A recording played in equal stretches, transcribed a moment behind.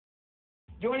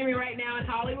Joining me right now in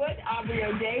Hollywood, Aubrey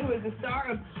O'Day, who is the star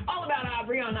of All About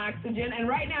Aubrey on Oxygen, and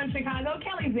right now in Chicago,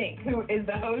 Kelly Zink, who is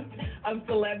the host of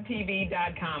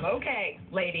CelebTV.com. Okay,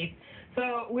 ladies,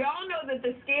 so we all know that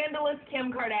the scandalous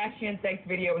Kim Kardashian sex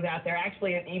video was out there.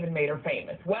 Actually, it even made her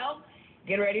famous. Well,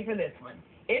 get ready for this one.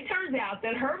 It turns out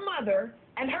that her mother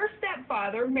and her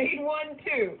stepfather made one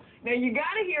too. Now, you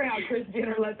got to hear how Kris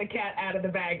Jenner let the cat out of the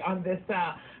bag on this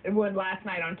one last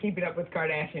night on Keeping Up with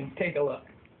Kardashians. Take a look.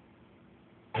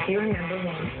 Do you remember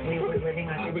when we were living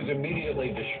on... It was immediately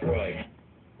destroyed.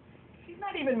 She's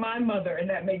not even my mother, and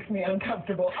that makes me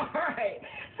uncomfortable. All right.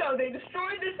 So they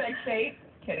destroyed the sex tape.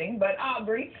 Kidding. But,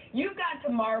 Aubrey, you've got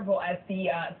to marvel at the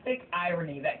thick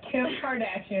irony that Kim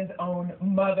Kardashian's own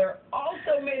mother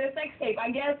also made a sex tape.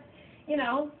 I guess, you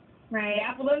know, Right. the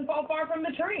apple doesn't fall far from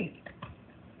the tree.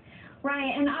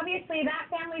 Right, and obviously that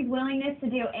family's willingness to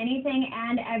do anything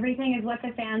and everything is what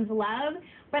the fans love.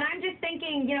 But I'm just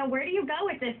thinking, you know, where do you go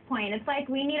at this point? It's like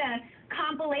we need a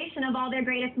compilation of all their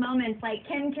greatest moments. Like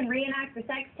Kim can reenact the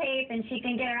sex tape and she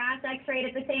can get her ass x-rayed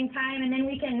at the same time, and then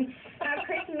we can have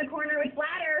Kris in the corner with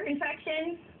bladder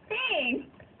infection. Dang.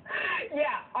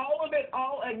 Yeah, all of it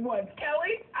all at once.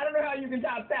 Kelly, I don't know how you can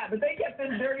top that, but they kept this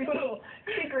dirty little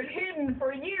secret hidden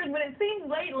for years. But it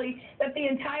seems lately that the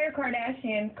entire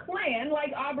Kardashian clan,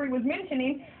 like Aubrey was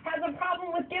mentioning, has a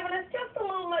problem with giving us just a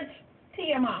little much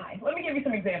TMI. Let me give you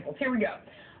some examples. Here we go.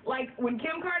 Like when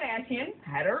Kim Kardashian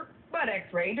had her butt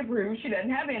x-ray to prove she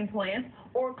doesn't have implants,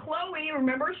 or Khloe,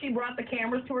 remember, she brought the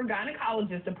cameras to her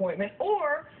gynecologist appointment,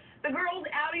 or the girls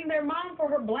outing their mom for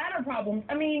her bladder problems.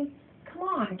 I mean, come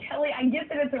on, Kelly, I get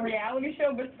that it's a reality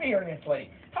show, but seriously,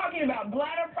 talking about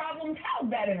bladder problems, how's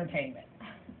that entertainment?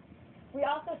 We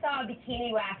also saw a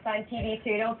bikini wax on TV,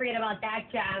 too. Don't forget about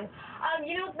that, gem.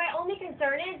 You know, my only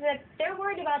concern is that they're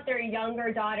worried about their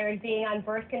younger daughters being on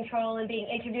birth control and being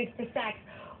introduced to sex.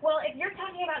 Well, if you're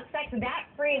talking about sex that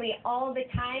freely all the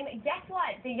time, guess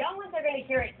what? The young ones are going to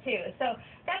hear it, too. So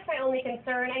that's my only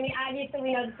concern. I mean, obviously,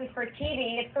 we know this is for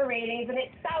TV, it's for ratings, and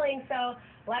it's selling, so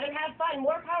let them have fun.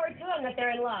 More power to them that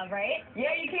they're in love, right?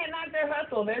 Yeah, you can't knock their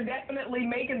hustle. They're definitely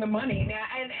making the money now.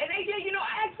 And AJ, you know,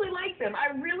 I actually like them.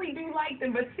 I really do like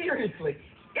them, but seriously,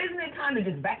 isn't it time to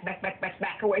just back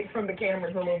away from the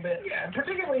cameras a little bit? Yeah,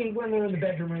 particularly when they're in the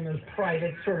bedroom in those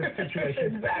private sort of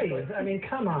situations. Exactly. Please, I mean,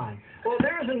 come on. Well,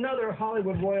 there is another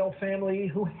Hollywood royal family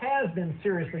who has been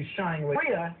seriously shying away.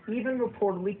 Rhea even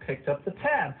reportedly picked up the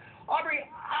tab. Aubrey,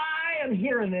 I am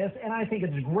hearing this, and I think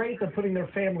it's great they're putting their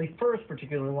family first,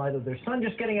 particularly in light of their son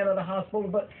just getting out of the hospital,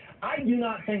 but I do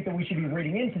not think that we should be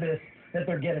reading into this that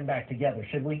they're getting back together,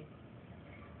 should we?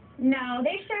 No,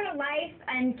 they've shared a life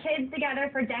and kids together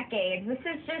for decades. This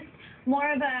is just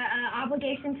more of a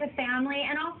obligation to family,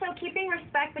 and also keeping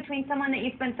respect between someone that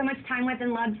you spent so much time with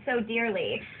and loved so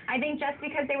dearly. I think just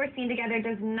because they were seen together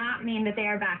does not mean that they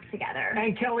are back together.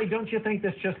 And Kelly, don't you think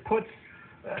this just puts,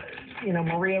 you know,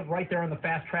 Maria right there on the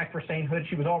fast track for sainthood?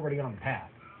 She was already on the path.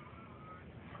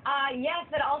 Yes,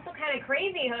 but also kind of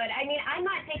crazyhood. I mean, I'm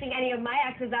not taking any of my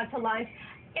exes out to lunch,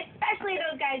 especially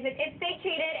those guys if they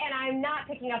cheated, and I'm not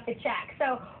picking up the check.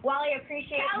 So while I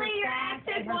appreciate Kelly, her your class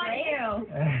exes and her want grace,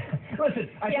 you. Listen,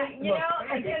 I Yeah, think, you look,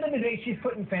 know, at the end of the day, she's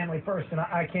putting family first, and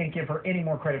I can't give her any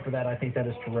more credit for that. I think that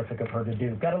is terrific of her to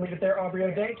do. Got to leave it there, Aubrey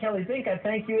O'Day. Kelly Zink, I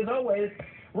thank you as always.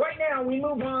 Right now, we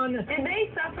move on. Did they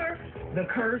suffer the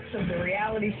curse of the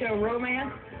reality show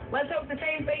romance? Let's hope the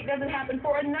same fate doesn't happen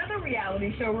for another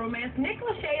reality show romance. Nick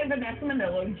Lachey and Vanessa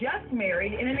just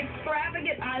married in an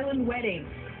extravagant island wedding,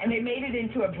 and they made it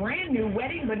into a brand new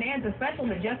Wedding Bonanza special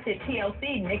that just hit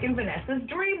TLC, Nick and Vanessa's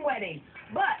dream wedding.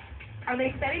 But are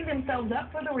they setting themselves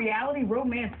up for the reality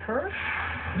romance curse?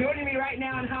 Joining me right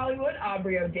now in Hollywood,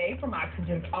 Aubrey O'Day from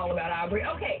Oxygen's All About Aubrey.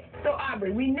 Okay, so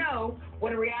Aubrey, we know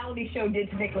what a reality show did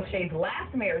to Nick Lachey's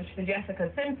last marriage to Jessica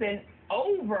Simpson.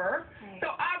 Over. So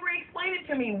Aubrey, explain it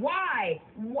to me. Why?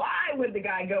 Why would the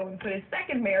guy go and put his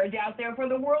second marriage out there for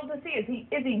the world to see? Is he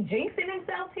jinxing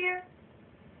himself here?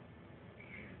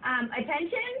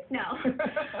 Attention? No.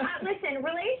 Listen,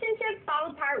 relationships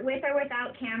fall apart with or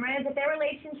without cameras. If their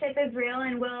relationship is real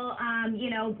and will,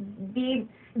 you know, be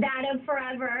that of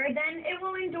forever, then it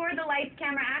will endure the lights,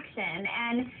 camera, action.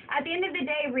 And at the end of the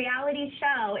day, reality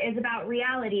show is about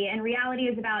reality, and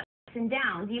reality is about and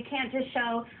downs. You can't just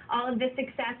show all of the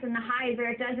success and the highs, or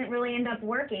it doesn't really end up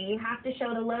working. You have to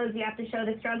show the lows, you have to show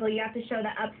the struggle, you have to show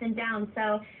the ups and downs.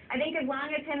 So I think as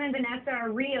long as him and Vanessa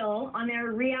are real on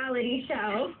their reality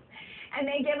show, and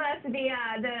they give us the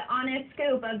honest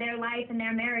scoop of their life and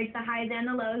their marriage, the highs and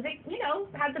the lows. It, you know,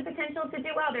 has the potential to do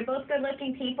well. They're both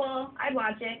good-looking people. I'd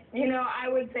watch it. You know, I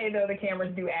would say, though, the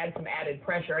cameras do add some added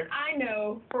pressure. And I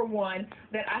know, for one,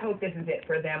 that I hope this is it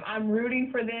for them. I'm rooting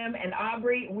for them. And,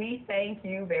 Aubrey, we thank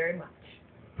you very much.